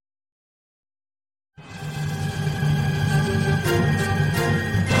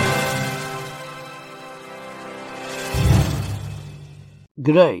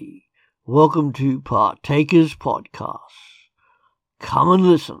G'day, welcome to Partakers Podcast. Come and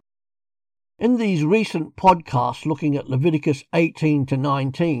listen. In these recent podcasts looking at Leviticus 18 to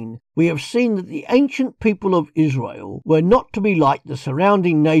 19, we have seen that the ancient people of Israel were not to be like the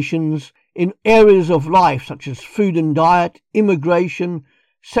surrounding nations in areas of life such as food and diet, immigration,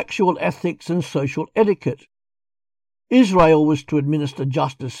 sexual ethics and social etiquette. Israel was to administer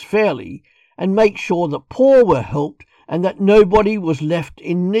justice fairly and make sure the poor were helped and that nobody was left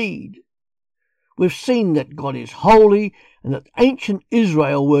in need. We've seen that God is holy and that ancient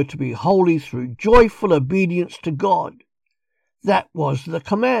Israel were to be holy through joyful obedience to God. That was the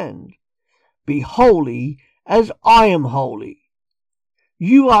command. Be holy as I am holy.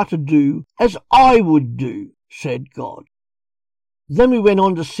 You are to do as I would do, said God. Then we went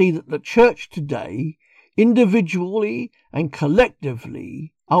on to see that the church today, individually and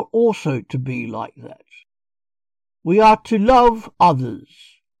collectively, are also to be like that. We are to love others,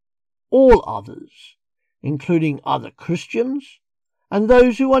 all others, including other Christians and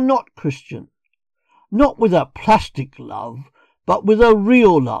those who are not Christian, not with a plastic love, but with a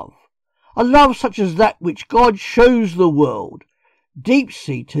real love, a love such as that which God shows the world,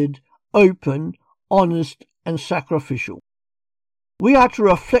 deep-seated, open, honest and sacrificial. We are to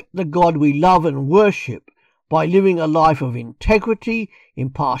reflect the God we love and worship by living a life of integrity,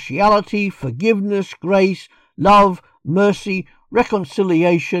 impartiality, forgiveness, grace, love, mercy,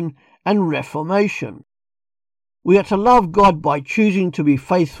 reconciliation, and reformation. We are to love God by choosing to be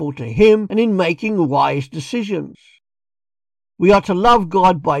faithful to Him and in making wise decisions. We are to love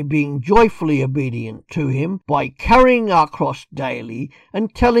God by being joyfully obedient to Him, by carrying our cross daily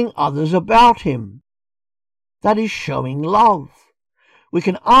and telling others about Him. That is showing love. We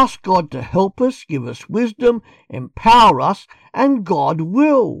can ask God to help us, give us wisdom, empower us, and God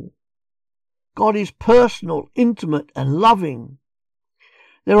will. God is personal, intimate, and loving.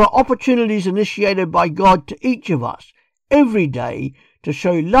 There are opportunities initiated by God to each of us every day to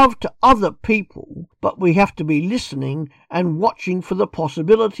show love to other people, but we have to be listening and watching for the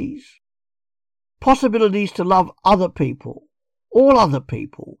possibilities. Possibilities to love other people, all other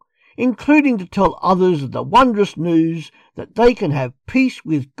people, including to tell others the wondrous news that they can have peace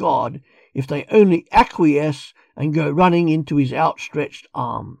with God if they only acquiesce and go running into His outstretched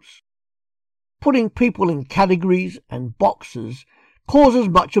arms. Putting people in categories and boxes causes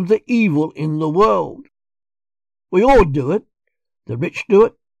much of the evil in the world. We all do it. The rich do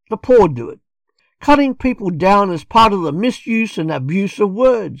it. The poor do it. Cutting people down is part of the misuse and abuse of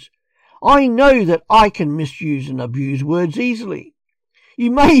words. I know that I can misuse and abuse words easily. You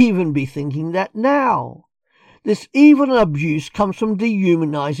may even be thinking that now. This evil and abuse comes from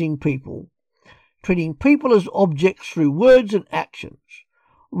dehumanizing people, treating people as objects through words and actions,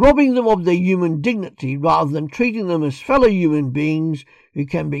 robbing them of their human dignity rather than treating them as fellow human beings who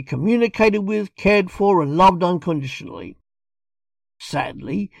can be communicated with, cared for, and loved unconditionally.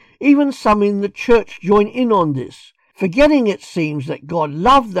 Sadly, even some in the church join in on this, forgetting it seems that God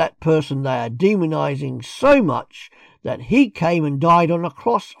loved that person they are demonizing so much that He came and died on a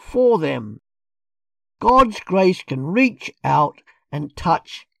cross for them. God's grace can reach out and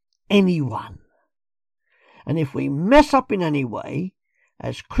touch anyone. And if we mess up in any way,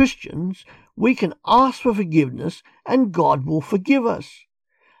 as Christians, we can ask for forgiveness and God will forgive us.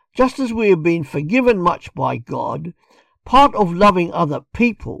 Just as we have been forgiven much by God, part of loving other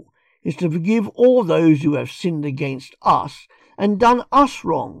people is to forgive all those who have sinned against us and done us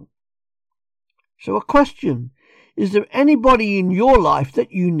wrong. So a question, is there anybody in your life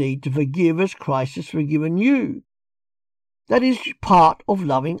that you need to forgive as Christ has forgiven you? That is part of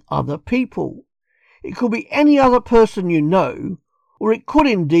loving other people. It could be any other person you know, or it could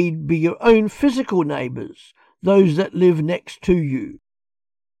indeed be your own physical neighbours, those that live next to you.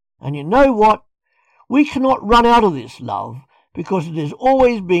 And you know what? We cannot run out of this love because it is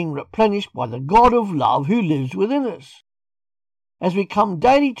always being replenished by the God of love who lives within us. As we come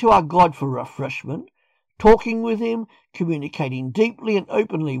daily to our God for refreshment, talking with Him, communicating deeply and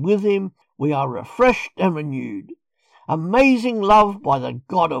openly with Him, we are refreshed and renewed. Amazing love by the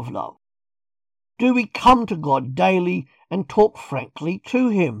God of love. Do we come to God daily and talk frankly to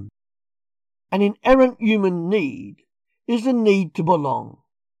Him? An inherent human need is the need to belong.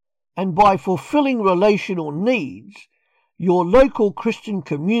 And by fulfilling relational needs, your local Christian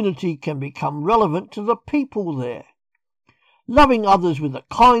community can become relevant to the people there. Loving others with a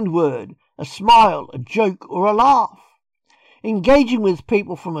kind word, a smile, a joke, or a laugh. Engaging with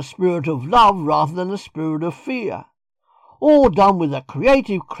people from a spirit of love rather than a spirit of fear. All done with a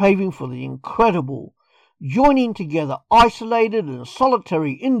creative craving for the incredible, joining together isolated and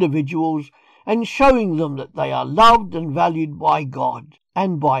solitary individuals and showing them that they are loved and valued by God.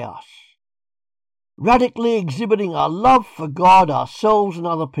 and by us, radically exhibiting our love for God, ourselves and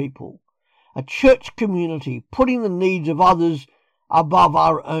other people, a church community putting the needs of others above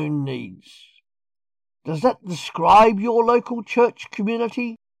our own needs. Does that describe your local church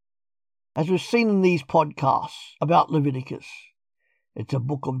community? As we've seen in these podcasts about Leviticus, it's a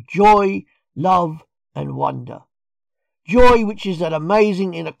book of joy, love and wonder. Joy, which is that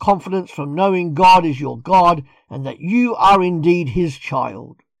amazing inner confidence from knowing God is your God and that you are indeed his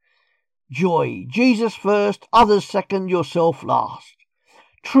child. Joy, Jesus first, others second, yourself last.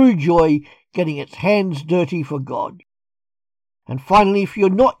 True joy, getting its hands dirty for God. And finally, if you're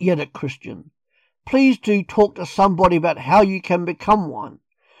not yet a Christian, please do talk to somebody about how you can become one.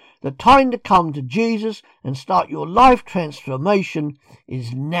 The time to come to Jesus and start your life transformation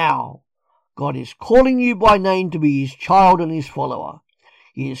is now. God is calling you by name to be his child and his follower.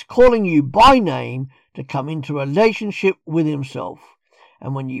 He is calling you by name to come into relationship with himself.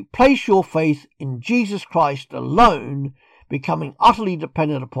 And when you place your faith in Jesus Christ alone, becoming utterly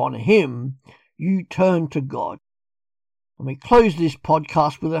dependent upon him, you turn to God. And we close this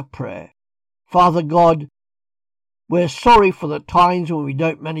podcast with a prayer. Father God, we're sorry for the times when we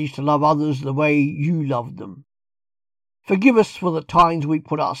don't manage to love others the way you love them. Forgive us for the times we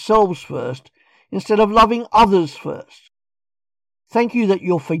put ourselves first instead of loving others first. Thank you that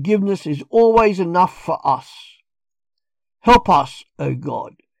your forgiveness is always enough for us. Help us, O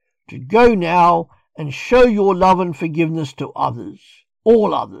God, to go now and show your love and forgiveness to others,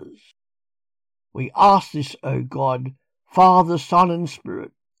 all others. We ask this, O God, Father, Son and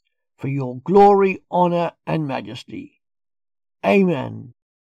Spirit, for your glory, honour and majesty. Amen.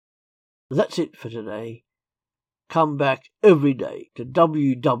 That's it for today. Come back every day to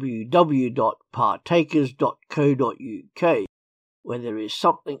www.partakers.co.uk, where there is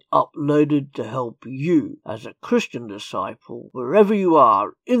something uploaded to help you as a Christian disciple, wherever you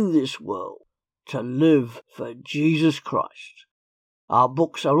are in this world, to live for Jesus Christ. Our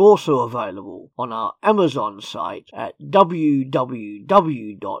books are also available on our Amazon site at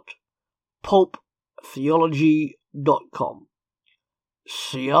www.pulptheology.com.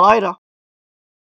 See you later.